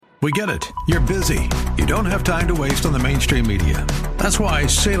We get it. You're busy. You don't have time to waste on the mainstream media. That's why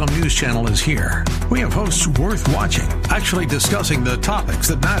Salem News Channel is here. We have hosts worth watching, actually discussing the topics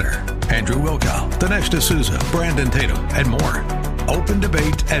that matter. Andrew Wilkow, Dinesh D'Souza, Brandon Tatum, and more. Open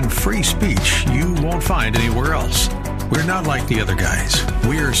debate and free speech you won't find anywhere else. We're not like the other guys.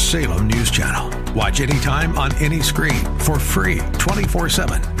 We're Salem News Channel. Watch anytime on any screen for free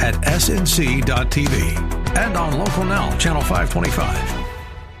 24/7 at snc.tv and on Local Now, Channel 525.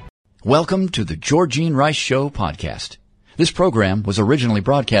 Welcome to the Georgene Rice Show podcast. This program was originally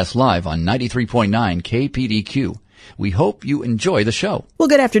broadcast live on 93.9 KPDQ. We hope you enjoy the show. Well,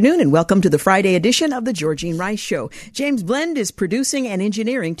 good afternoon and welcome to the Friday edition of the Georgene Rice Show. James Blend is producing and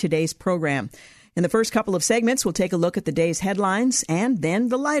engineering today's program. In the first couple of segments, we'll take a look at the day's headlines and then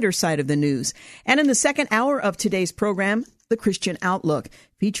the lighter side of the news. And in the second hour of today's program, The Christian Outlook,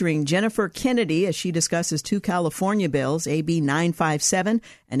 featuring Jennifer Kennedy as she discusses two California bills, AB 957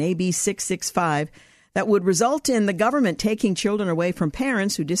 and AB 665, that would result in the government taking children away from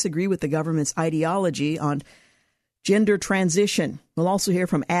parents who disagree with the government's ideology on gender transition. We'll also hear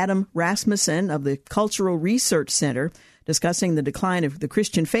from Adam Rasmussen of the Cultural Research Center discussing the decline of the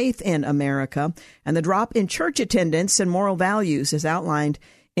Christian faith in America and the drop in church attendance and moral values as outlined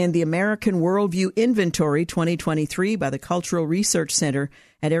in the American Worldview Inventory 2023 by the Cultural Research Center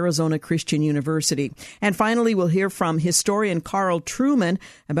at Arizona Christian University. And finally, we'll hear from historian Carl Trueman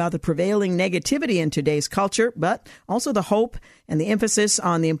about the prevailing negativity in today's culture, but also the hope and the emphasis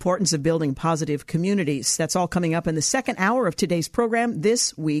on the importance of building positive communities. That's all coming up in the second hour of today's program,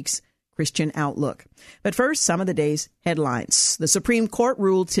 this week's Christian Outlook. But first, some of the day's headlines. The Supreme Court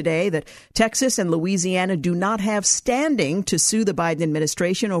ruled today that Texas and Louisiana do not have standing to sue the Biden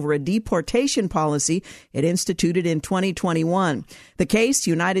administration over a deportation policy it instituted in 2021. The case,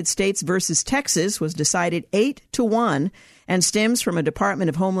 United States versus Texas, was decided 8-1 and stems from a Department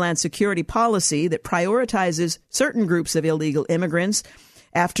of Homeland Security policy that prioritizes certain groups of illegal immigrants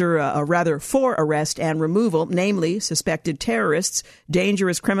for arrest and removal, namely suspected terrorists,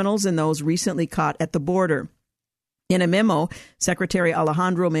 dangerous criminals, and those recently caught at the border. In a memo, Secretary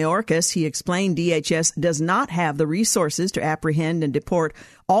Alejandro Mayorkas, he explained DHS does not have the resources to apprehend and deport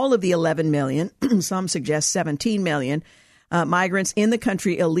all of the 11 million, some suggest 17 million, migrants in the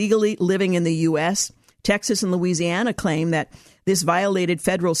country illegally living in the U.S. Texas and Louisiana claim that this violated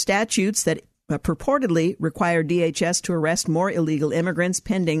federal statutes that purportedly require DHS to arrest more illegal immigrants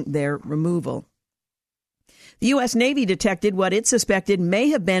pending their removal. The U.S. Navy detected what it suspected may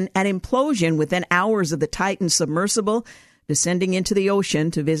have been an implosion within hours of the Titan submersible descending into the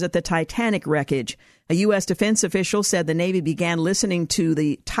ocean to visit the Titanic wreckage. A U.S. defense official said the Navy began listening to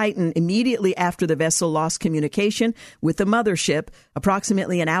the Titan immediately after the vessel lost communication with the mothership,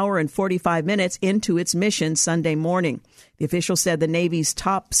 approximately an hour and 45 minutes into its mission Sunday morning. The official said the Navy's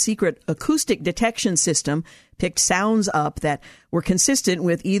top-secret acoustic detection system picked sounds up that were consistent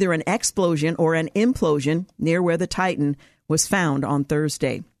with either an explosion or an implosion near where the Titan was found on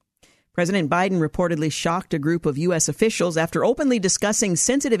Thursday. President Biden reportedly shocked a group of U.S. officials after openly discussing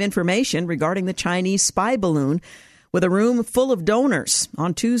sensitive information regarding the Chinese spy balloon with a room full of donors.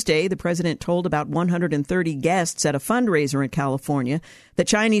 On Tuesday, the president told about 130 guests at a fundraiser in California that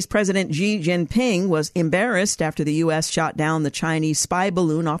Chinese President Xi Jinping was embarrassed after the U.S. shot down the Chinese spy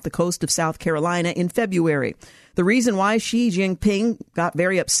balloon off the coast of South Carolina in February. The reason why Xi Jinping got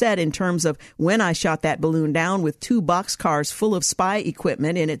very upset in terms of when I shot that balloon down with 2 boxcars full of spy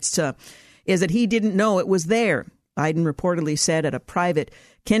equipment in it is that he didn't know it was there, Biden reportedly said at a private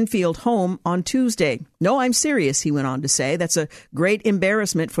Kenfield home on Tuesday. No, I'm serious, he went on to say. That's a great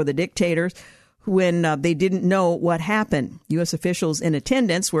embarrassment for the dictators when they didn't know what happened. U.S. officials in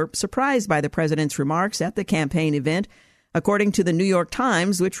attendance were surprised by the president's remarks at the campaign event, according to the New York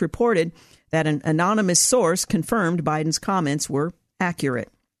Times, which reported that an anonymous source confirmed Biden's comments were accurate.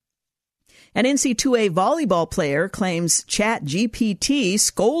 An NC2A volleyball player claims ChatGPT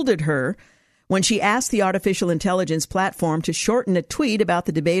scolded her when she asked the artificial intelligence platform to shorten a tweet about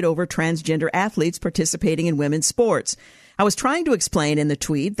the debate over transgender athletes participating in women's sports. I was trying to explain in the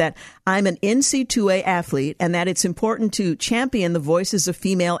tweet that I'm an NC2A athlete and that it's important to champion the voices of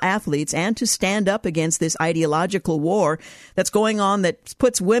female athletes and to stand up against this ideological war that's going on that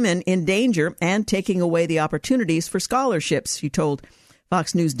puts women in danger and taking away the opportunities for scholarships, she told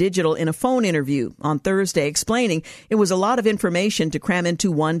Fox News Digital in a phone interview on Thursday, explaining it was a lot of information to cram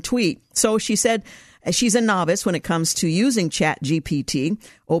into one tweet. So she said she's a novice when it comes to using ChatGPT,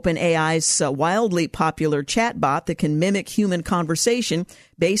 OpenAI's wildly popular chatbot that can mimic human conversation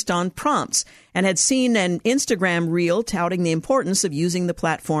based on prompts, and had seen an Instagram reel touting the importance of using the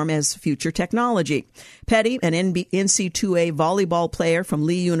platform as future technology. Petty, an NC2A volleyball player from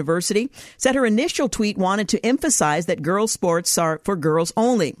Lee University, said her initial tweet wanted to emphasize that girls' sports are for girls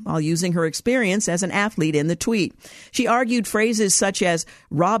only, while using her experience as an athlete in the tweet. She argued phrases such as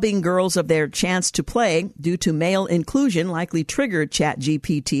robbing girls of their chance to play due to male inclusion likely triggered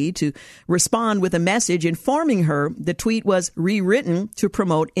ChatGPT to respond with a message informing her the tweet was rewritten to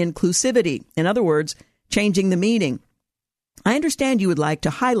promote inclusivity. In other words, changing the meaning. I understand you would like to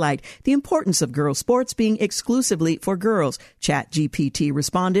highlight the importance of girls' sports being exclusively for girls, ChatGPT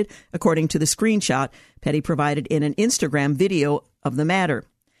responded, according to the screenshot Petty provided in an Instagram video of the matter.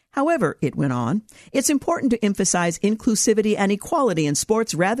 However, it went on, it's important to emphasize inclusivity and equality in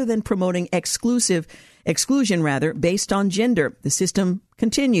sports rather than promoting exclusion based on gender. The system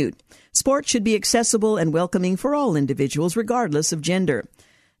continued. Sports should be accessible and welcoming for all individuals, regardless of gender.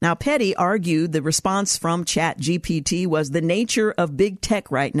 Now, Petty argued the response from ChatGPT was the nature of big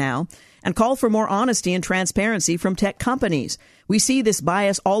tech right now and called for more honesty and transparency from tech companies. We see this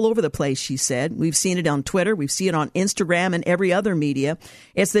bias all over the place, she said. We've seen it on Twitter. We've seen it on Instagram and every other media.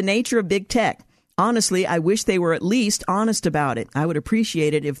 It's the nature of big tech. Honestly, I wish they were at least honest about it. I would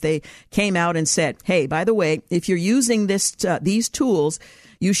appreciate it if they came out and said, hey, by the way, if you're using these tools,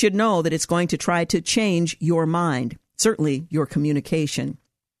 you should know that it's going to try to change your mind, certainly your communication.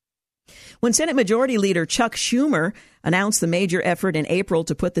 When Senate Majority Leader Chuck Schumer announced the major effort in April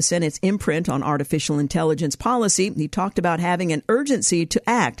to put the Senate's imprint on artificial intelligence policy, he talked about having an urgency to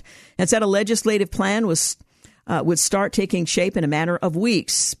act and said a legislative plan would start taking shape in a matter of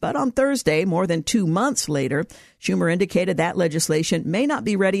weeks. But on Thursday, more than 2 months later, Schumer indicated that legislation may not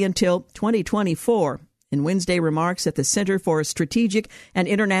be ready until 2024. In Wednesday remarks at the Center for Strategic and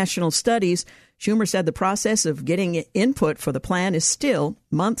International Studies, Schumer said the process of getting input for the plan is still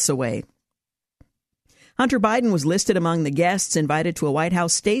months away. Hunter Biden was listed among the guests invited to a White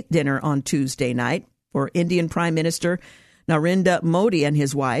House state dinner on Tuesday night for Indian Prime Minister Narendra Modi and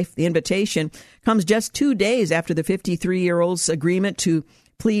his wife. The invitation comes just 2 days after the 53-year-old's agreement to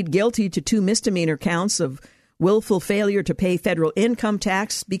plead guilty to 2 misdemeanor counts of willful failure to pay federal income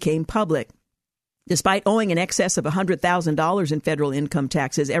tax became public. Despite owing in excess of $100,000 in federal income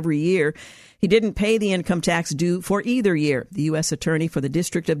taxes every year, he didn't pay the income tax due for either year, the U.S. Attorney for the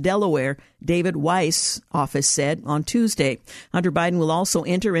District of Delaware, David Weiss' office said on Tuesday. Hunter Biden will also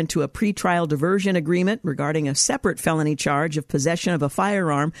enter into a pretrial diversion agreement regarding a separate felony charge of possession of a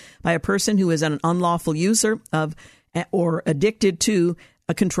firearm by a person who is an unlawful user of or addicted to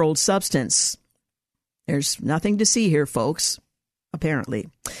a controlled substance. There's nothing to see here, folks. Apparently.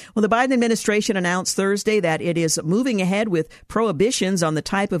 Well, the Biden administration announced Thursday that it is moving ahead with prohibitions on the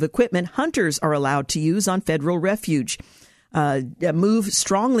type of equipment hunters are allowed to use on federal refuge, a move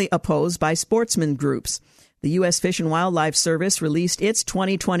strongly opposed by sportsman groups. The U.S. Fish and Wildlife Service released its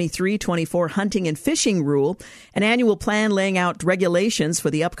 2023-24 hunting and fishing rule, an annual plan laying out regulations for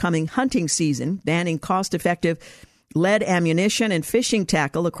the upcoming hunting season, banning cost-effective lead ammunition and fishing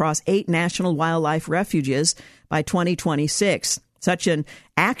tackle across 8 national wildlife refuges by 2026. Such an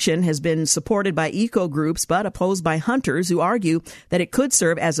action has been supported by eco groups but opposed by hunters who argue that it could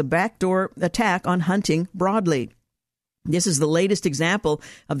serve as a backdoor attack on hunting broadly. This is the latest example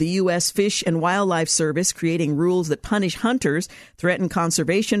of the U.S. Fish and Wildlife Service creating rules that punish hunters, threaten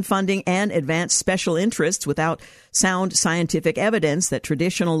conservation funding, and advance special interests without sound scientific evidence that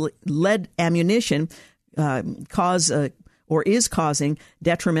traditional lead ammunition is causing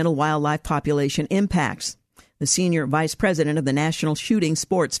detrimental wildlife population impacts. The senior vice president of the National Shooting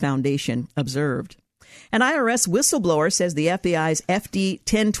Sports Foundation observed. An IRS whistleblower says the FBI's FD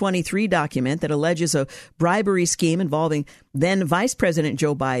 1023 document that alleges a bribery scheme involving then Vice President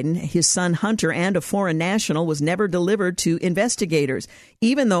Joe Biden, his son Hunter, and a foreign national was never delivered to investigators,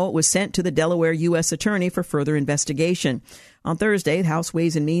 even though it was sent to the Delaware U.S. Attorney for further investigation. On Thursday, the House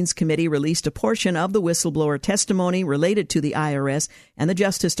Ways and Means Committee released a portion of the whistleblower testimony related to the IRS and the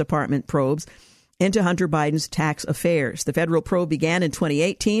Justice Department probes into Hunter Biden's tax affairs. The federal probe began in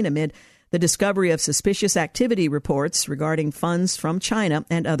 2018 amid the discovery of suspicious activity reports regarding funds from China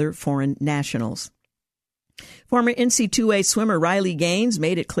and other foreign nationals. Former NC2A swimmer Riley Gaines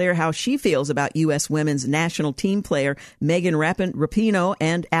made it clear how she feels about U.S. women's national team player Megan Rapinoe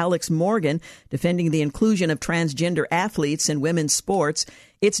and Alex Morgan defending the inclusion of transgender athletes in women's sports.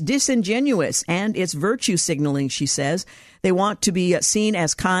 It's disingenuous and it's virtue signaling, she says. They want to be seen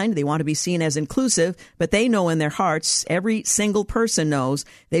as kind. They want to be seen as inclusive, but they know in their hearts, every single person knows,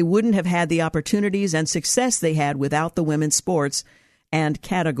 they wouldn't have had the opportunities and success they had without the women's sports and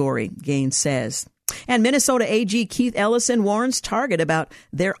category, Gaines says. And Minnesota AG Keith Ellison warns Target about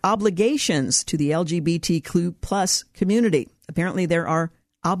their obligations to the LGBTQ plus community. Apparently there are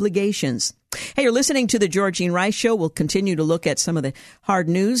obligations. Hey, you're listening to the Georgene Rice Show. We'll continue to look at some of the hard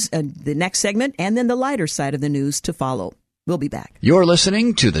news in the next segment and then the lighter side of the news to follow. We'll be back. You're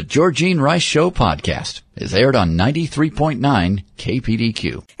listening to the Georgene Rice Show podcast. It's aired on 93.9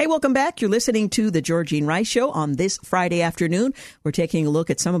 KPDQ. Hey, welcome back. You're listening to the Georgene Rice Show on this Friday afternoon. We're taking a look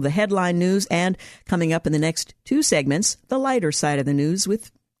at some of the headline news and coming up in the next two segments, the lighter side of the news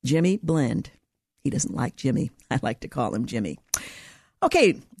with Jimmy Blend. He doesn't like Jimmy. I like to call him Jimmy.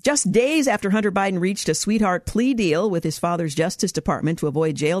 Okay, just days after Hunter Biden reached a sweetheart plea deal with his father's Justice Department to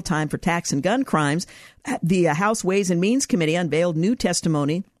avoid jail time for tax and gun crimes, the House Ways and Means Committee unveiled new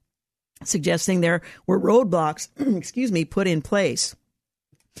testimony suggesting there were roadblocks, put in place.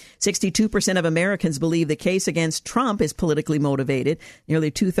 62% of Americans believe the case against Trump is politically motivated.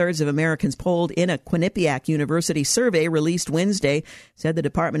 Nearly two-thirds of Americans polled in a Quinnipiac University survey released Wednesday said the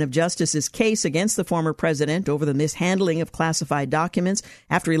Department of Justice's case against the former president over the mishandling of classified documents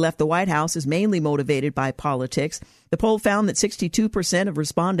after he left the White House is mainly motivated by politics. The poll found that 62% of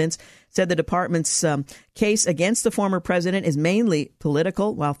respondents said the department's case against the former president is mainly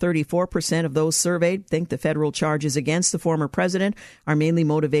political, while 34% of those surveyed think the federal charges against the former president are mainly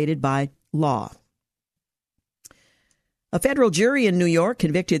motivated by law. A federal jury in New York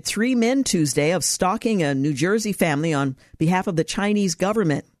convicted 3 men Tuesday of stalking a New Jersey family on behalf of the Chinese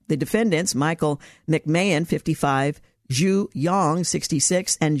government. The defendants, Michael McMahon, 55, Zhu Yang,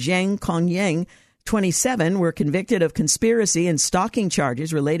 66, and Zheng Kongyang, 27, were convicted of conspiracy and stalking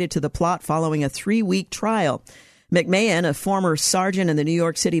charges related to the plot following a 3-week trial. McMahon, a former sergeant in the New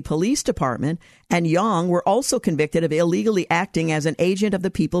York City Police Department, and Yang were also convicted of illegally acting as an agent of the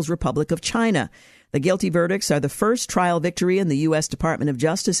People's Republic of China. The guilty verdicts are the first trial victory in the U.S. Department of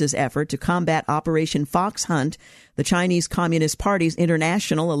Justice's effort to combat Operation Fox Hunt, the Chinese Communist Party's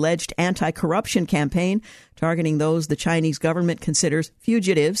international alleged anti-corruption campaign targeting those the Chinese government considers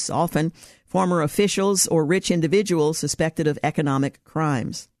fugitives, often former officials or rich individuals suspected of economic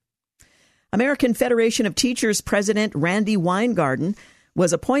crimes. American Federation of Teachers President Randi Weingarten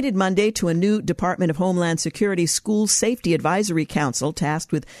was appointed Monday to a new Department of Homeland Security School Safety Advisory Council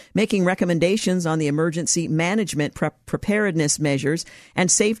tasked with making recommendations on the emergency management preparedness measures and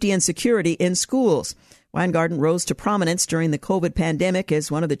safety and security in schools. Weingarten rose to prominence during the COVID pandemic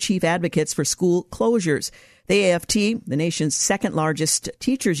as one of the chief advocates for school closures. The AFT, the nation's second largest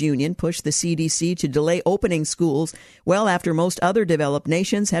teachers union, pushed the CDC to delay opening schools well after most other developed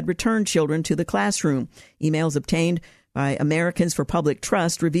nations had returned children to the classroom. Emails obtained by Americans for Public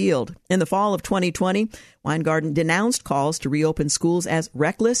Trust revealed. In the fall of 2020, Weingarten denounced calls to reopen schools as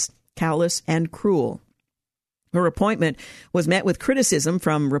reckless, callous, and cruel. Her appointment was met with criticism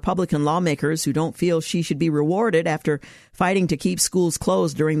from Republican lawmakers who don't feel she should be rewarded after fighting to keep schools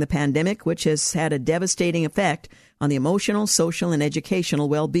closed during the pandemic, which has had a devastating effect on the emotional, social, and educational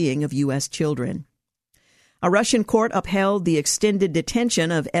well-being of U.S. children. A Russian court upheld the extended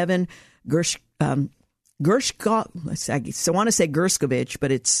detention of Evan Gershkovich, I want to say Gerskovich,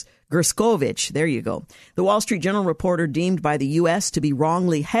 but it's Gerskovich. There you go. The Wall Street Journal reporter deemed by the U.S. to be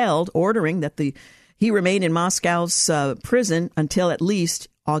wrongly held, ordering that he remain in Moscow's prison until at least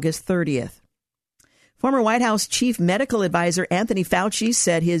August 30th. Former White House chief medical advisor Anthony Fauci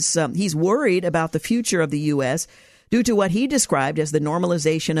said he's worried about the future of the U.S. due to what he described as the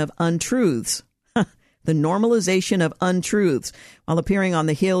normalization of untruths. The normalization of untruths. While appearing on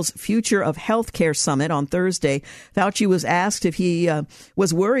the Hill's Future of Healthcare Summit on Thursday, Fauci was asked if he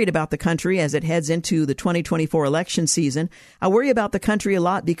was worried about the country as it heads into the 2024 election season. I worry about the country a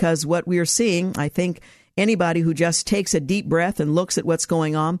lot because what we are seeing, I think anybody who just takes a deep breath and looks at what's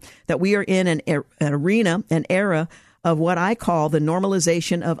going on, that we are in an era of what I call the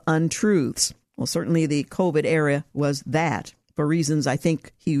normalization of untruths. Well, certainly the COVID era was that. for reasons I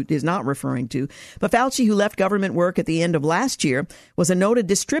think he is not referring to. But Fauci, who left government work at the end of last year, was a noted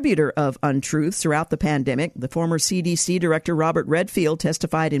distributor of untruths throughout the pandemic. The former CDC director Robert Redfield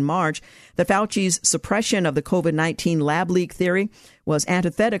testified in March that Fauci's suppression of the COVID-19 lab leak theory was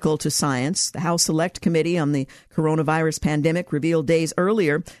antithetical to science. The House Select Committee on the coronavirus pandemic revealed days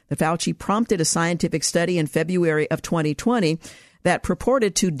earlier that Fauci prompted a scientific study in February of 2020 that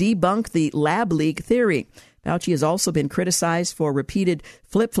purported to debunk the lab leak theory. Fauci has also been criticized for repeated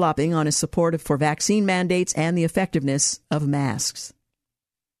flip-flopping on his support for vaccine mandates and the effectiveness of masks.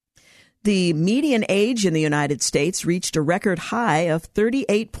 The median age in the United States reached a record high of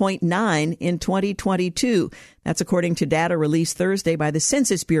 38.9 in 2022. That's according to data released Thursday by the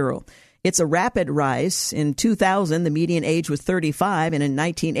Census Bureau. It's a rapid rise. In 2000, the median age was 35, and in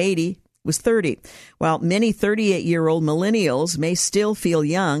 1980, was 30. While many 38-year-old millennials may still feel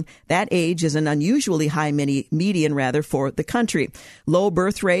young, that age is an unusually high median for the country. Low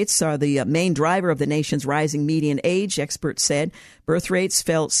birth rates are the main driver of the nation's rising median age, experts said. Birth rates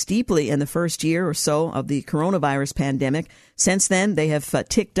fell steeply in the first year or so of the coronavirus pandemic. Since then, they have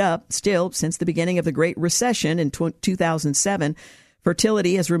ticked up. Still, since the beginning of the Great Recession in 2007,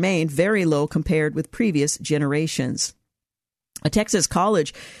 fertility has remained very low compared with previous generations. A Texas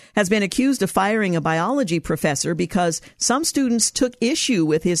college has been accused of firing a biology professor because some students took issue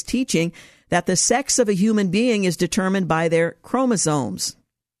with his teaching that the sex of a human being is determined by their chromosomes.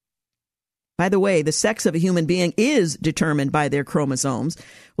 By the way, the sex of a human being is determined by their chromosomes.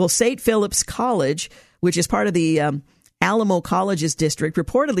 Well, St. Philip's College, which is part of the Alamo Colleges district,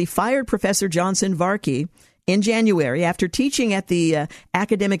 reportedly fired Professor Johnson Varkey in January after teaching at the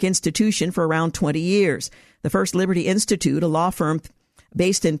academic institution for around 20 years. The First Liberty Institute, a law firm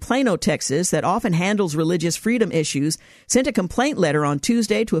based in Plano, Texas, that often handles religious freedom issues, sent a complaint letter on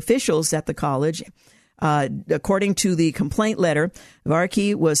Tuesday to officials at the college. According to the complaint letter,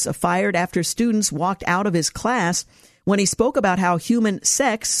 Varkey was fired after students walked out of his class when he spoke about how human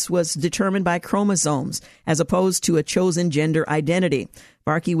sex was determined by chromosomes as opposed to a chosen gender identity.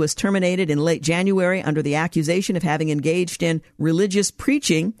 Varkey was terminated in late January under the accusation of having engaged in religious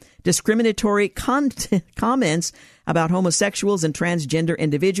preaching, discriminatory comments about homosexuals and transgender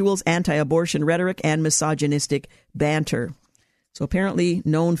individuals, anti-abortion rhetoric, and misogynistic banter. So apparently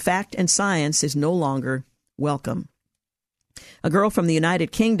known fact and science is no longer welcome. A girl from the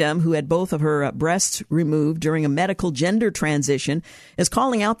United Kingdom who had both of her breasts removed during a medical gender transition is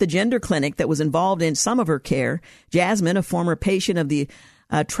calling out the gender clinic that was involved in some of her care. Jasmine, a former patient of the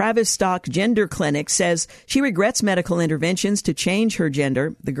Tavistock Gender Clinic, says she regrets medical interventions to change her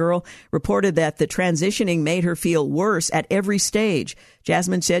gender. The girl reported that the transitioning made her feel worse at every stage.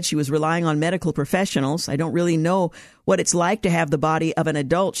 Jasmine said she was relying on medical professionals. I don't really know what it's like to have the body of an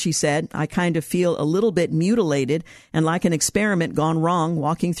adult, she said. I kind of feel a little bit mutilated and like an experiment gone wrong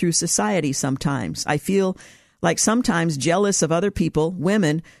walking through society sometimes. I feel like sometimes jealous of other people,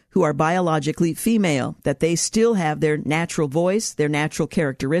 women who are biologically female, that they still have their natural voice, their natural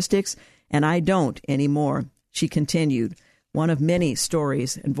characteristics, and I don't anymore, she continued. One of many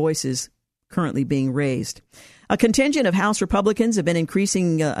stories and voices currently being raised. A contingent of House Republicans have been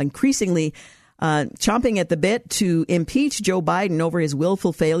increasingly chomping at the bit to impeach Joe Biden over his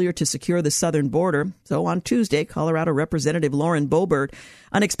willful failure to secure the southern border. So on Tuesday, Colorado Representative Lauren Boebert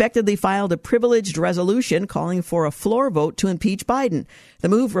unexpectedly filed a privileged resolution calling for a floor vote to impeach Biden. The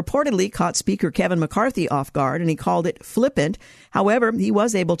move reportedly caught Speaker Kevin McCarthy off guard, and he called it flippant. However, he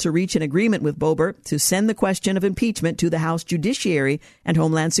was able to reach an agreement with Boebert to send the question of impeachment to the House Judiciary and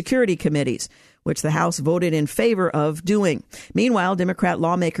Homeland Security committees, which the House voted in favor of doing. Meanwhile, Democrat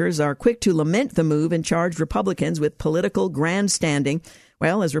lawmakers are quick to lament the move and charge Republicans with political grandstanding.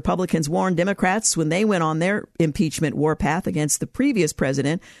 Well, as Republicans warned Democrats when they went on their impeachment warpath against the previous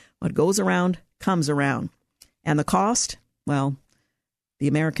president, what goes around comes around. And the cost? Well, the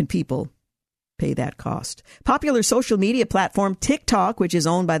American people pay that cost. Popular social media platform TikTok, which is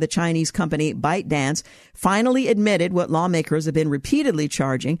owned by the Chinese company ByteDance, finally admitted what lawmakers have been repeatedly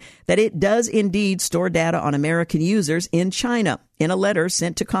charging, that it does indeed store data on American users in China. In a letter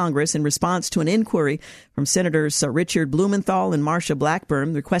sent to Congress in response to an inquiry from Senators Richard Blumenthal and Marsha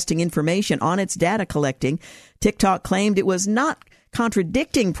Blackburn requesting information on its data collecting, TikTok claimed it was not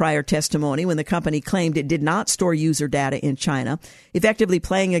contradicting prior testimony when the company claimed it did not store user data in China. Effectively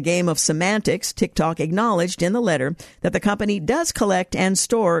playing a game of semantics, TikTok acknowledged in the letter that the company does collect and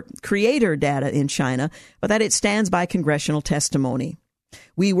store creator data in China, but that it stands by congressional testimony.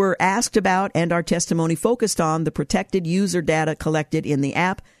 We were asked about and our testimony focused on the protected user data collected in the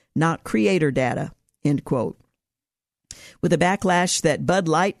app, not creator data, end quote. With a backlash that Bud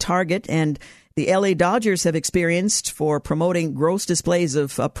Light, Target, and The LA Dodgers have experienced for promoting gross displays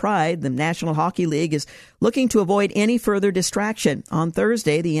of pride. The National Hockey League is looking to avoid any further distraction. On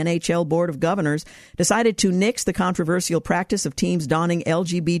Thursday, the NHL Board of Governors decided to nix the controversial practice of teams donning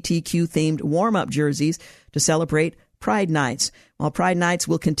LGBTQ-themed warm-up jerseys to celebrate Pride Nights. While Pride Nights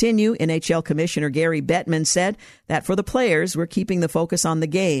will continue, NHL Commissioner Gary Bettman said that for the players, we're keeping the focus on the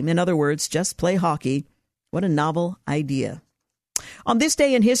game. In other words, just play hockey. What a novel idea. On this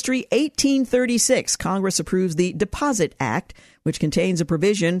day in history, 1836, Congress approves the Deposit Act, which contains a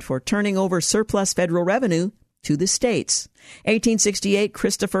provision for turning over surplus federal revenue to the states. 1868,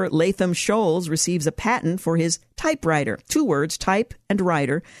 Christopher Latham Scholes receives a patent for his typewriter, 2 words, type and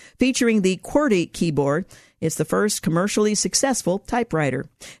writer, featuring the QWERTY keyboard. It's the first commercially successful typewriter.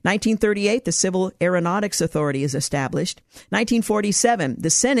 1938, the Civil Aeronautics Authority is established. 1947,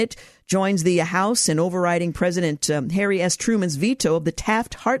 the Senate joins the House in overriding President Harry S. Truman's veto of the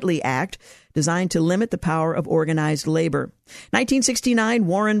Taft-Hartley Act, designed to limit the power of organized labor. 1969,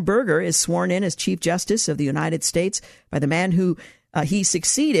 Warren Burger is sworn in as Chief Justice of the United States by the man who he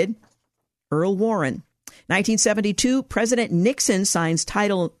succeeded, Earl Warren. 1972, President Nixon signs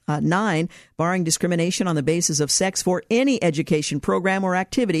Title IX, barring discrimination on the basis of sex for any education program or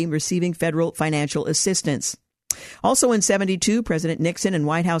activity receiving federal financial assistance. Also in 72, President Nixon and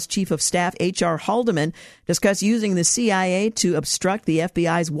White House Chief of Staff H.R. Haldeman discuss using the CIA to obstruct the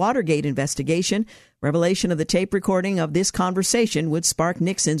FBI's Watergate investigation. Revelation of the tape recording of this conversation would spark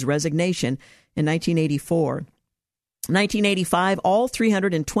Nixon's resignation in 1984. 1985, all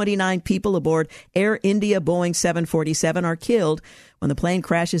 329 people aboard Air India Boeing 747 are killed when the plane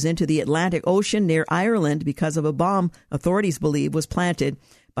crashes into the Atlantic Ocean near Ireland because of a bomb authorities believe was planted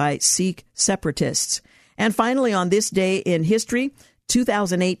by Sikh separatists. And finally, on this day in history,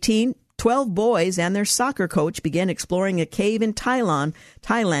 2018, 12 boys and their soccer coach began exploring a cave in Thailand,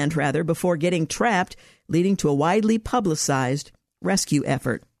 before getting trapped, leading to a widely publicized rescue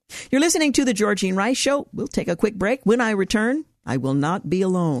effort. You're listening to The Georgene Rice Show. We'll take a quick break. When I return, I will not be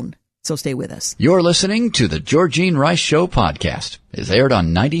alone. So stay with us. You're listening to The Georgene Rice Show podcast. It's aired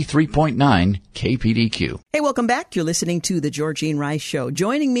on 93.9 KPDQ. Hey, welcome back. You're listening to The Georgene Rice Show.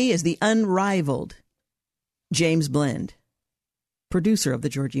 Joining me is the unrivaled James Blend, producer of The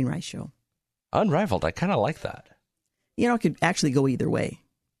Georgene Rice Show. Unrivaled. I kind of like that. You know, it could actually go either way.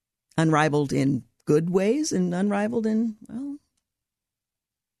 Unrivaled in good ways and unrivaled in, well,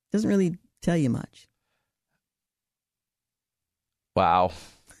 doesn't really tell you much. Wow.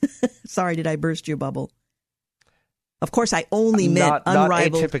 Sorry, did I burst your bubble? Of course, I only meant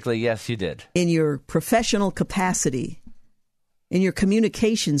unrivaled. Not atypically, yes, you did. In your professional capacity, in your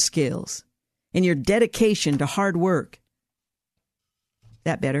communication skills, in your dedication to hard work.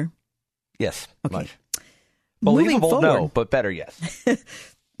 That better? Yes. Okay. Much. Believable, no, but better, yes.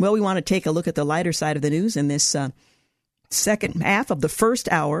 Well, we want to take a look at the lighter side of the news in this second half of the first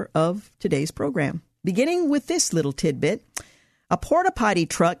hour of today's program. Beginning with this little tidbit. A porta-potty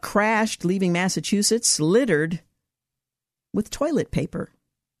truck crashed, leaving Massachusetts littered with toilet paper.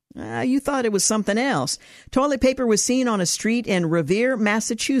 You thought it was something else. Toilet paper was seen on a street in Revere,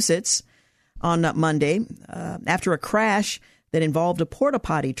 Massachusetts on Monday after a crash that involved a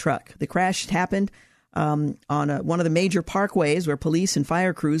porta-potty truck. The crash happened on one of the major parkways where police and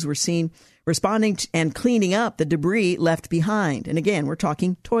fire crews were seen responding and cleaning up the debris left behind. And again, we're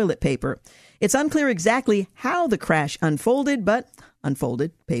talking toilet paper. It's unclear exactly how the crash unfolded, but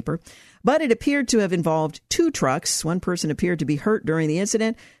it appeared to have involved 2 trucks. One person appeared to be hurt during the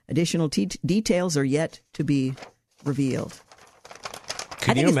incident. Additional details are yet to be revealed.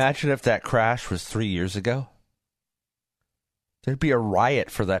 Can you imagine if that crash was 3 years ago? There'd be a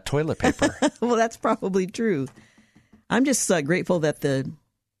riot for that toilet paper. Well, that's probably true. I'm just grateful that the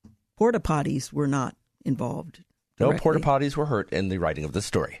porta potties were not involved directly. No porta potties were hurt in the writing of the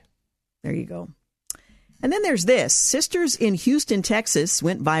story. There you go. And then there's this. Sisters in Houston, Texas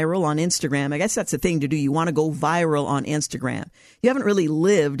went viral on Instagram. I guess that's the thing to do. You want to go viral on Instagram. You haven't really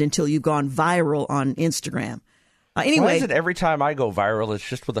lived until you've gone viral on Instagram. Anyway, why is it every time I go viral, it's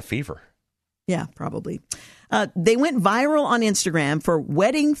just with a fever? Yeah, probably. They went viral on Instagram for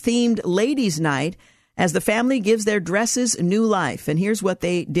wedding-themed ladies' night as the family gives their dresses new life. And here's what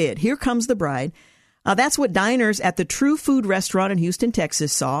they did. Here comes the bride. That's what diners at the True Food restaurant in Houston,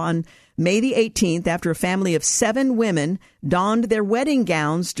 Texas saw on May the 18th after a family of 7 women donned their wedding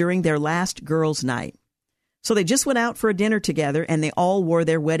gowns during their last girls' night. So they just went out for a dinner together and they all wore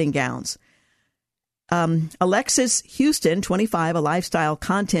their wedding gowns. Alexis Houston, 25, a lifestyle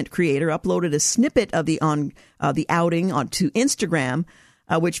content creator, uploaded a snippet of the outing onto Instagram,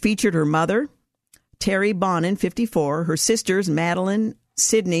 which featured her mother, Terry Bonin, 54, her sisters, Madeline,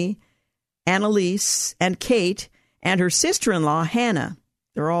 Sydney, Annalise, and Kate, and her sister-in-law, Hannah.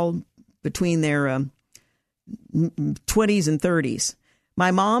 They're all between their 20s and 30s.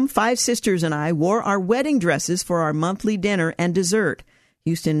 My mom, 5 sisters, and I wore our wedding dresses for our monthly dinner and dessert.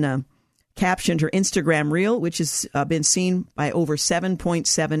 Houston captioned her Instagram reel, which has been seen by over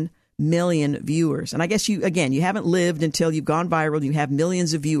 7.7 million viewers. And I guess you haven't lived until you've gone viral. You have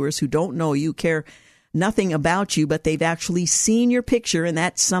millions of viewers who don't know you, care nothing about you, but they've actually seen your picture, and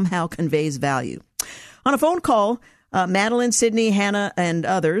that somehow conveys value. On a phone call, Madeline, Sydney, Hannah, and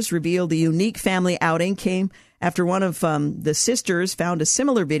others revealed the unique family outing came after one of the sisters found a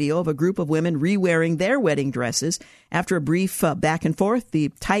similar video of a group of women re-wearing their wedding dresses. After a brief back and forth, the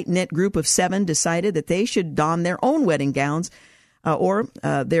tight-knit group of 7 decided that they should don their own wedding gowns or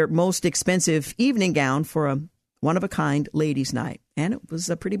their most expensive evening gown for a one-of-a-kind ladies' night. And it was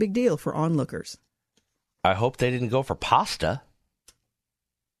a pretty big deal for onlookers. I hope they didn't go for pasta.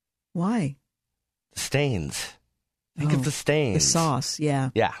 Why? Stains. Think of the stains. The sauce, yeah.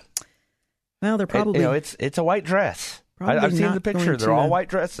 Yeah. Well, they're probably... it's a white dress. I've seen the picture. They're all white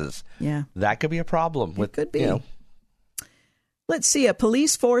dresses. Yeah. That could be a problem. It could be. Let's see. A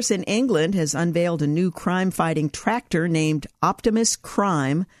police force in England has unveiled a new crime-fighting tractor named Optimus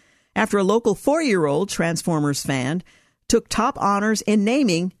Crime after a local 4-year-old Transformers fan took top honors in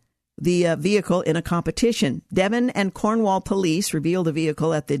naming the vehicle in a competition. Devon and Cornwall police revealed the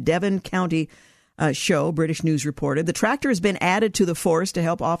vehicle at the Devon County show, British News reported. The tractor has been added to the force to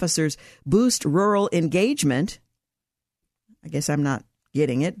help officers boost rural engagement. I guess I'm not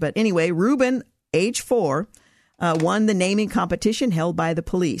getting it. But anyway, Ruben, age 4, won the naming competition held by the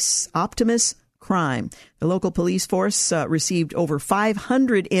police. Optimus Crime. The local police force received over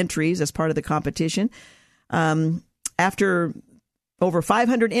 500 entries as part of the competition. After over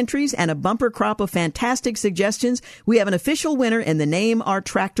 500 entries and a bumper crop of fantastic suggestions, we have an official winner in the Name Our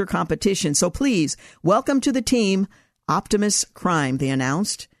Tractor competition. So please, welcome to the team, Optimus Crime, they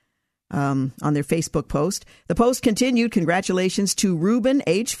announced on their Facebook post. The post continued, congratulations to Ruben,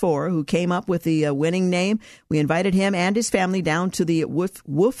 age 4, who came up with the winning name. We invited him and his family down to the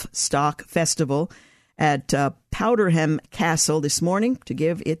Woofstock Festival at Powderham Castle this morning to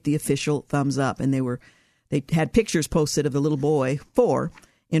give it the official thumbs up. And they had pictures posted of the little boy, 4,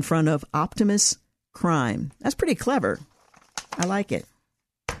 in front of Optimus Crime. That's pretty clever. I like it.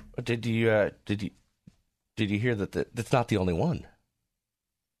 Did you hear that that's not the only one?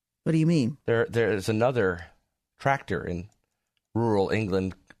 What do you mean? There's another tractor in rural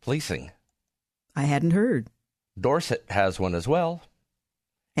England policing. I hadn't heard. Dorset has one as well.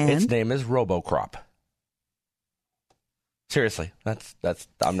 And its name is Robocrop. Seriously, that's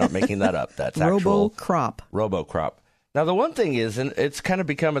I'm not making that up. That's actual Robocrop. Now, the one thing is, and it's kind of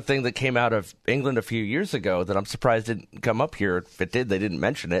become a thing that came out of England a few years ago that I'm surprised didn't come up here. If it did, they didn't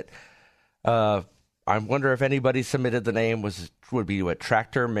mention it. I wonder if anybody submitted the name would be what,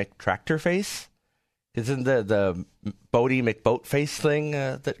 Tractor McTractorface? Isn't the Boaty McBoatface thing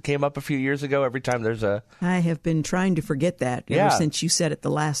that came up a few years ago? Every time there's a... I have been trying to forget that ever since you said it the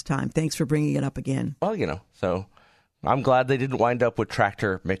last time. Thanks for bringing it up again. Well, so... I'm glad they didn't wind up with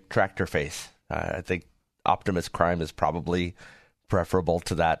Tractor McTractorface. I think Optimus Crime is probably preferable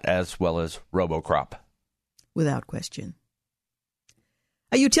to that, as well as Robocrop. Without question.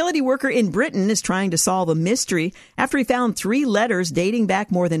 A utility worker in Britain is trying to solve a mystery after he found 3 letters dating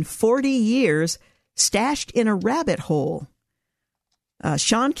back more than 40 years stashed in a rabbit hole.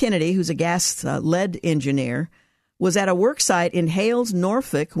 Sean Kennedy, who's a gas lead engineer, was at a work site in Hales,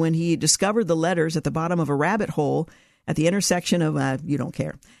 Norfolk, when he discovered the letters at the bottom of a rabbit hole at the intersection of, you don't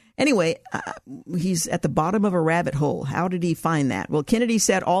care. Anyway, he's at the bottom of a rabbit hole. How did he find that? Well, Kennedy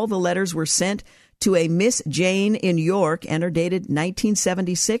said all the letters were sent to a Miss Jane in York and are dated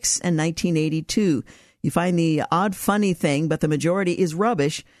 1976 and 1982. You find the odd, funny thing, but the majority is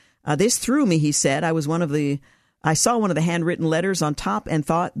rubbish. This threw me, he said. I saw one of the handwritten letters on top and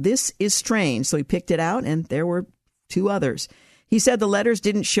thought, this is strange. So he picked it out, and there were 2 others. He said the letters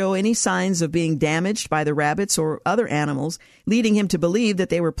didn't show any signs of being damaged by the rabbits or other animals, leading him to believe that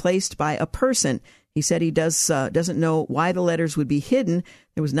they were placed by a person. He said he doesn't know why the letters would be hidden.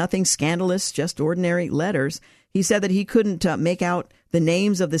 There was nothing scandalous, just ordinary letters. He said that he couldn't make out the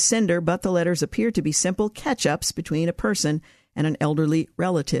names of the sender, but the letters appeared to be simple catch-ups between a person and an elderly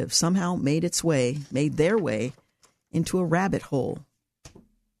relative. Somehow made their way into a rabbit hole.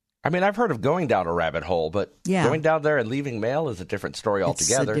 I mean, I've heard of going down a rabbit hole, but going down there and leaving mail is a different story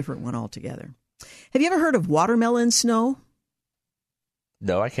altogether. It's a different one altogether. Have you ever heard of watermelon snow?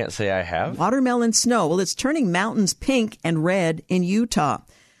 No, I can't say I have. Watermelon snow. Well, it's turning mountains pink and red in Utah.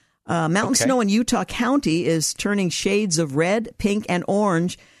 Mountain snow in Utah County is turning shades of red, pink, and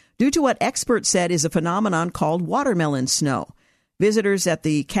orange due to what experts said is a phenomenon called watermelon snow. Visitors at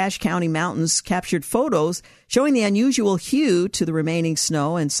the Cache County Mountains captured photos showing the unusual hue to the remaining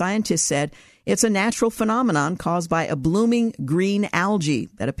snow, and scientists said it's a natural phenomenon caused by a blooming green algae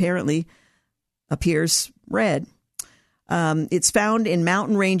that apparently appears red. It's found in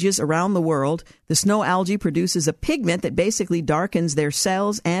mountain ranges around the world. The snow algae produces a pigment that basically darkens their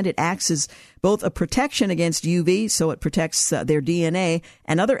cells, and it acts as both a protection against UV, so it protects their DNA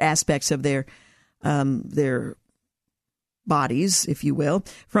and other aspects of their bodies, if you will,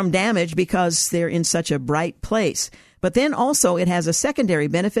 from damage because they're in such a bright place. But then also it has a secondary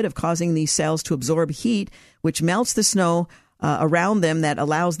benefit of causing these cells to absorb heat, which melts the snow around them that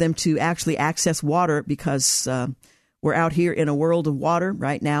allows them to actually access water because we're out here in a world of water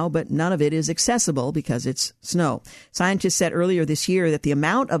right now, but none of it is accessible because it's snow. Scientists said earlier this year that the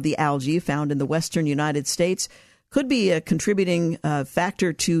amount of the algae found in the western United States could be a contributing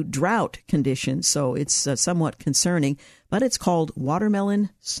factor to drought conditions, so it's somewhat concerning, but it's called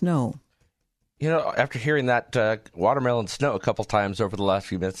watermelon snow. You know, after hearing that watermelon snow a couple times over the last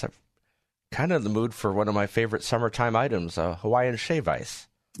few minutes, I'm kind of in the mood for one of my favorite summertime items, Hawaiian shave ice.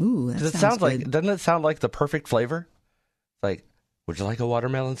 Ooh, that sounds good. Doesn't it sound like the perfect flavor? Like, would you like a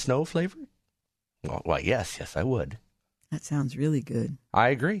watermelon snow flavor? Well, yes, I would. That sounds really good. I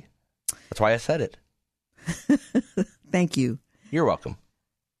agree. That's why I said it. Thank you. You're welcome.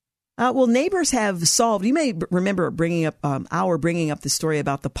 Well, neighbors have solved. You may remember bringing up the story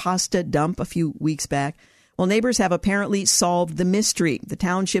about the pasta dump a few weeks back. Well, neighbors have apparently solved the mystery. The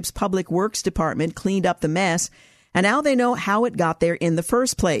township's public works department cleaned up the mess, and now they know how it got there in the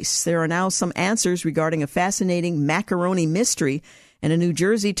first place. There are now some answers regarding a fascinating macaroni mystery in a New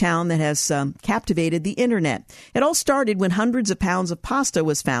Jersey town that has captivated the internet. It all started when hundreds of pounds of pasta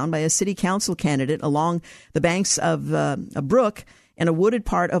was found by a city council candidate along the banks of a brook in a wooded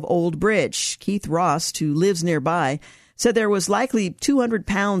part of Old Bridge. Keith Ross, who lives nearby, said there was likely 200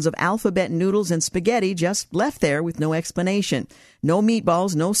 pounds of alphabet noodles and spaghetti just left there with no explanation. No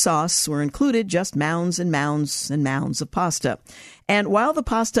meatballs, no sauce were included, just mounds and mounds and mounds of pasta. And while the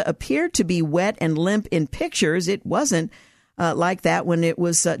pasta appeared to be wet and limp in pictures, it wasn't like that when it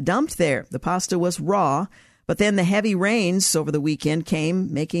was dumped there. The pasta was raw, but then the heavy rains over the weekend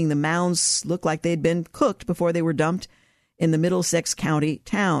came, making the mounds look like they'd been cooked before they were dumped in the Middlesex County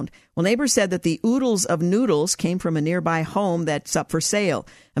town. Well, neighbors said that the oodles of noodles came from a nearby home that's up for sale.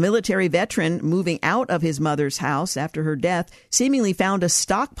 A military veteran moving out of his mother's house after her death seemingly found a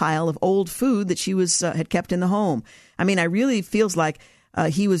stockpile of old food that she had kept in the home. I mean, I really feels like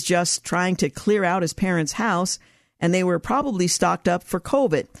he was just trying to clear out his parents' house, and they were probably stocked up for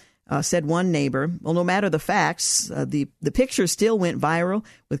COVID, said one neighbor. Well, no matter the facts, the picture still went viral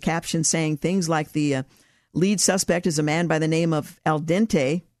with captions saying things like the lead suspect is a man by the name of Al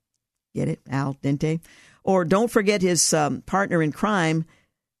Dente. Get it? Al Dente. Or don't forget his partner in crime,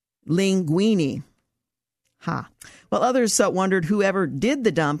 Linguini. Ha. Well, others wondered whoever did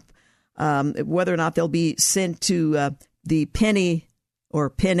the dump, whether or not they'll be sent to the Penny or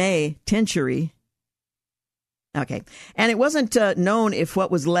Penne Tinchery. Okay. And it wasn't known if what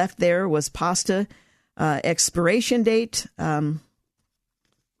was left there was pasta expiration date.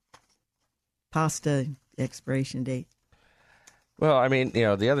 Pasta expiration date. Well, I mean,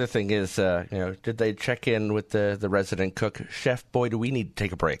 the other thing is, did they check in with the resident cook? Chef, boy, do we need to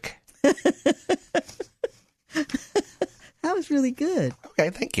take a break. That was really good.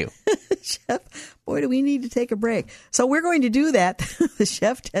 Okay, thank you. Chef, boy, do we need to take a break. So we're going to do that. The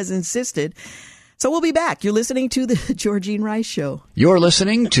chef has insisted. So we'll be back. You're listening to the Georgene Rice Show. You're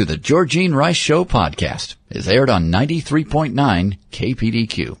listening to the Georgene Rice Show podcast. It's aired on 93.9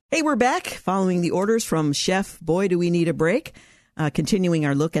 KPDQ. Hey, we're back following the orders from Chef Boy, Do We Need a Break? Continuing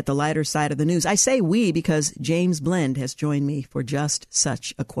our look at the lighter side of the news. I say we because James Blend has joined me for just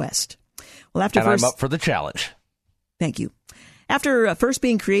such a quest. Well, I'm up for the challenge. Thank you. After first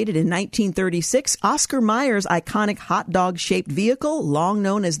being created in 1936, Oscar Mayer's iconic hot dog-shaped vehicle, long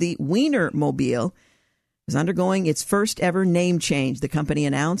known as the Wienermobile, is undergoing its first ever name change. The company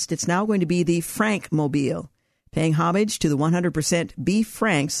announced it's now going to be the Frankmobile, paying homage to the 100% beef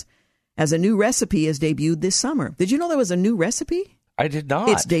Franks as a new recipe is debuted this summer. Did you know there was a new recipe? I did not.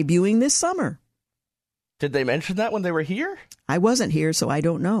 It's debuting this summer. Did they mention that when they were here? I wasn't here, so I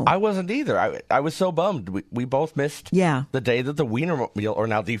don't know. I wasn't either. I was so bummed. We both missed the day that the Wienermobile, or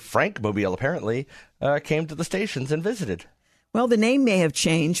now the Frankmobile apparently, came to the stations and visited. Well, the name may have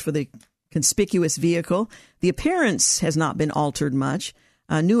changed for the conspicuous vehicle. The appearance has not been altered much.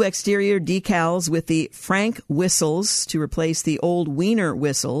 New exterior decals with the Frank whistles to replace the old Wiener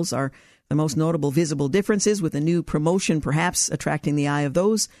whistles are the most notable visible differences, with a new promotion perhaps attracting the eye of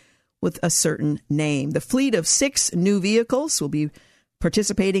those with a certain name. The fleet of 6 new vehicles will be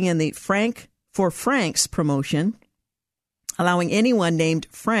participating in the Frank for Franks promotion, allowing anyone named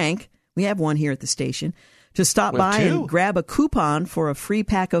Frank, we have one here at the station, to stop by and grab a coupon for a free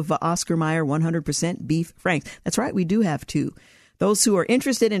pack of Oscar Mayer 100% beef Franks. That's right, we do have 2. Those who are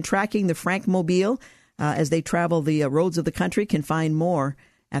interested in tracking the Frankmobile as they travel the roads of the country can find more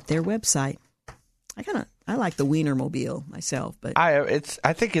at their website. I like the Wienermobile myself, but I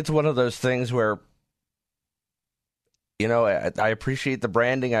think it's one of those things where, you know, I appreciate the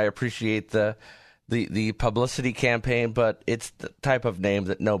branding, I appreciate the publicity campaign, but it's the type of name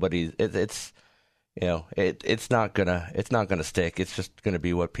that it's not gonna stick. It's just gonna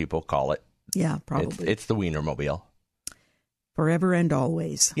be what people call it. Yeah, probably. It's the Wienermobile. Forever and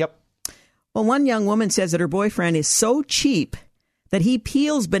always. Yep. Well, one young woman says that her boyfriend is so cheap that he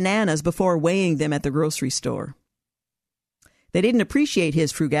peels bananas before weighing them at the grocery store. They didn't appreciate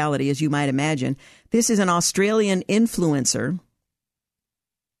his frugality, as you might imagine. This is an Australian influencer.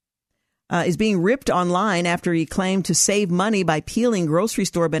 Is being ripped online after he claimed to save money by peeling grocery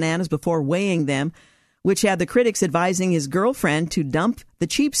store bananas before weighing them, which had the critics advising his girlfriend to dump the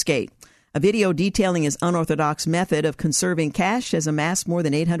cheapskate. A video detailing his unorthodox method of conserving cash has amassed more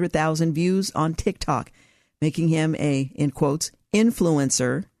than 800,000 views on TikTok, making him a, in quotes,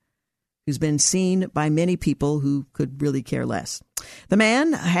 influencer who's been seen by many people who could really care less. The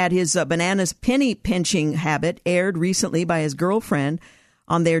man had his bananas penny pinching habit aired recently by his girlfriend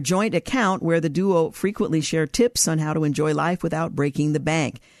on their joint account, where the duo frequently share tips on how to enjoy life without breaking the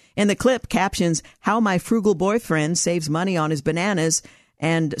bank. In the clip, captions, "How my frugal boyfriend saves money on his bananas,"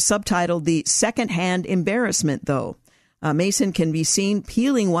 and subtitled "The Second-Hand Embarrassment," though. Mason can be seen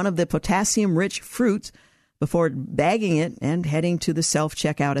peeling one of the potassium-rich fruits before bagging it and heading to the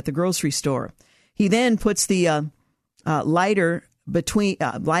self-checkout at the grocery store. He then puts the lighter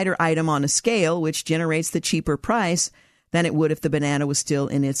item on a scale, which generates the cheaper price than it would if the banana was still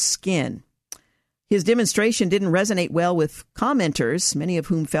in its skin. His demonstration didn't resonate well with commenters, many of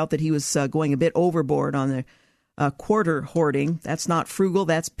whom felt that he was going a bit overboard on the quarter hoarding. That's not frugal,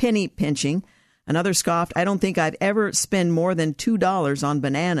 that's penny pinching. Another scoffed, "I don't think I've ever spent more than $2 on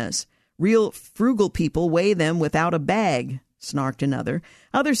bananas. Real frugal people weigh them without a bag," snarked another.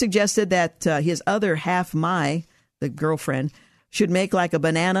 Others suggested that his other half, the girlfriend, should make like a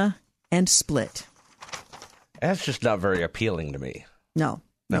banana and split. That's just not very appealing to me. No,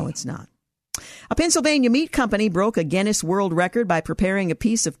 it's not. A Pennsylvania meat company broke a Guinness World Record by preparing a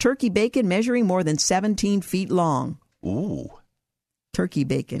piece of turkey bacon measuring more than 17 feet long. Ooh. Turkey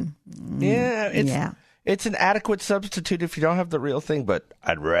bacon. Yeah. It's an adequate substitute if you don't have the real thing, but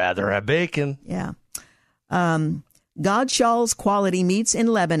I'd rather have bacon. Yeah. Godshall's Quality Meats in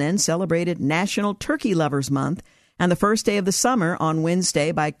Lebanon celebrated National Turkey Lovers Month and the first day of the summer on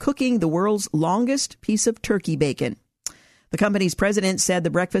Wednesday by cooking the world's longest piece of turkey bacon. The company's president said the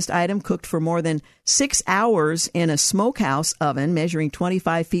breakfast item cooked for more than 6 hours in a smokehouse oven measuring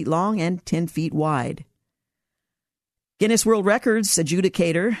 25 feet long and 10 feet wide. Guinness World Records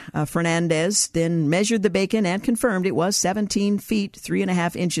adjudicator Fernandez then measured the bacon and confirmed it was 17 feet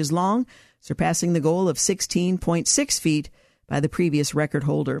 3.5 inches long, surpassing the goal of 16.6 feet by the previous record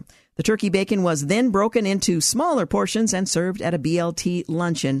holder. The turkey bacon was then broken into smaller portions and served at a BLT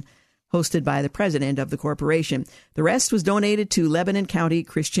luncheon hosted by the president of the corporation. The rest was donated to Lebanon County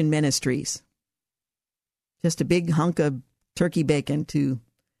Christian Ministries. Just a big hunk of turkey bacon to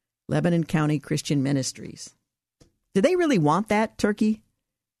Lebanon County Christian Ministries. Did they really want that turkey?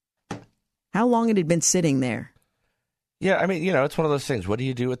 How long had it been sitting there? Yeah, I mean, it's one of those things. What do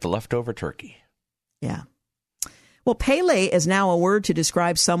you do with the leftover turkey? Yeah. Well, Pele is now a word to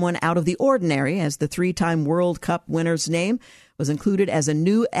describe someone out of the ordinary, as the 3-time World Cup winner's name was included as a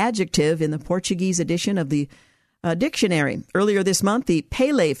new adjective in the Portuguese edition of the dictionary. Earlier this month, the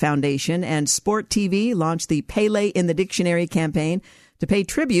Pele Foundation and Sport TV launched the Pele in the Dictionary campaign to pay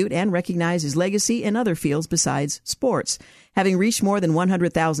tribute and recognize his legacy in other fields besides sports. Having reached more than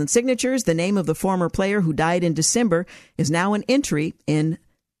 100,000 signatures, the name of the former player who died in December is now an entry in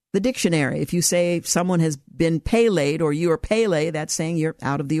the dictionary. If you say someone has been Pele'd or you are Pele, that's saying you're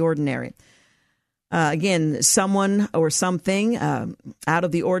out of the ordinary. Again, someone or something out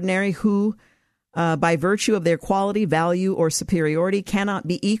of the ordinary who, by virtue of their quality, value, or superiority, cannot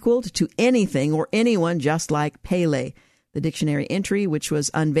be equaled to anything or anyone just like Pele. The dictionary entry, which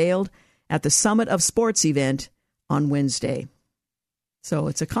was unveiled at the Summit of Sports event on Wednesday. So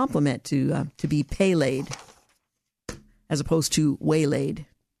it's a compliment to be Pele'd as opposed to waylaid.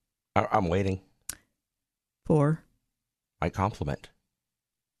 I'm waiting. For? My compliment.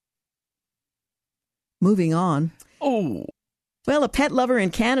 Moving on. Oh. Well, a pet lover in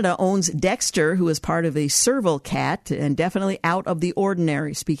Canada owns Dexter, who is part of a serval cat and definitely out of the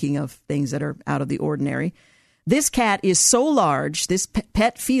ordinary. Speaking of things that are out of the ordinary, this cat is so large, this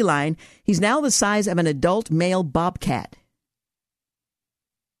pet feline, he's now the size of an adult male bobcat.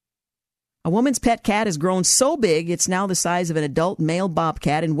 A woman's pet cat has grown so big, it's now the size of an adult male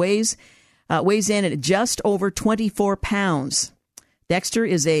bobcat and weighs in at just over 24 pounds. Dexter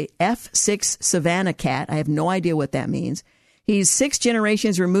is a F6 Savannah cat. I have no idea what that means. He's 6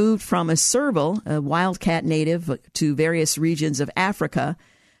 generations removed from a serval, a wildcat native to various regions of Africa.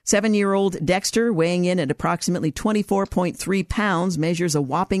 7-year-old Dexter, weighing in at approximately 24.3 pounds, measures a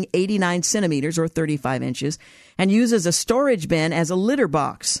whopping 89 centimeters or 35 inches, and uses a storage bin as a litter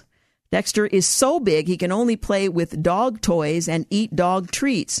box. Dexter is so big he can only play with dog toys and eat dog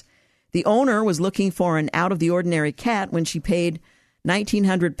treats. The owner was looking for an out-of-the-ordinary cat when she paid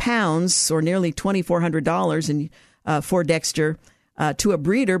 £1,900 or nearly $2,400 for Dexter to a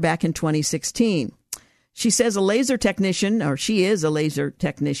breeder back in 2016. She is a laser technician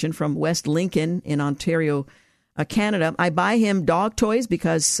from West Lincoln in Ontario, Canada. I buy him dog toys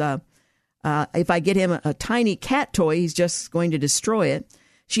because if I get him a tiny cat toy, he's just going to destroy it.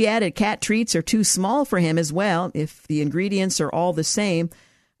 She added cat treats are too small for him as well. If the ingredients are all the same,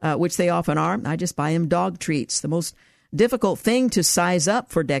 which they often are, I just buy him dog treats. The most difficult thing to size up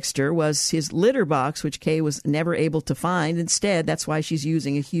for Dexter was his litter box, which Kay was never able to find. Instead, that's why she's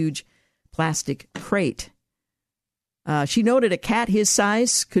using a huge plastic crate. She noted a cat his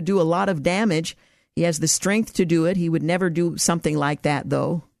size could do a lot of damage. He has the strength to do it. He would never do something like that,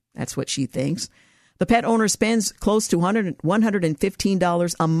 though. That's what she thinks. The pet owner spends close to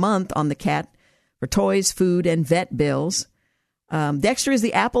 $115 a month on the cat for toys, food, and vet bills. Dexter is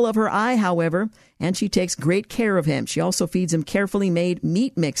the apple of her eye, however, and she takes great care of him. She also feeds him carefully made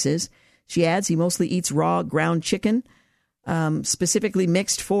meat mixes. She adds he mostly eats raw ground chicken, specifically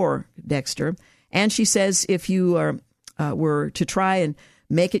mixed for Dexter. And she says if you were to try and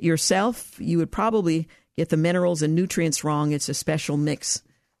make it yourself, you would probably get the minerals and nutrients wrong. It's a special mix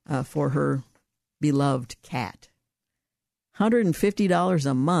for her beloved cat. $150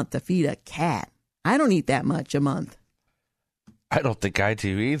 a month to feed a cat. I don't eat that much a month. I don't think I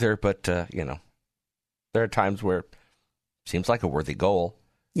do either, but, there are times where it seems like a worthy goal.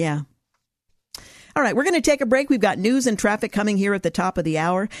 Yeah. All right, we're going to take a break. We've got news and traffic coming here at the top of the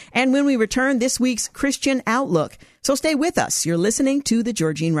hour. And when we return, this week's Christian Outlook. So stay with us. You're listening to The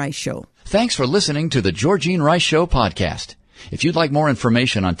Georgene Rice Show. Thanks for listening to The Georgene Rice Show podcast. If you'd like more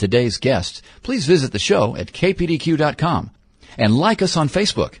information on today's guests, please visit the show at kpdq.com and like us on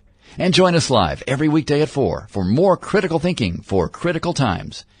Facebook. And join us live every weekday at 4 for more critical thinking for critical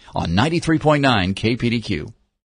times on 93.9 KPDQ.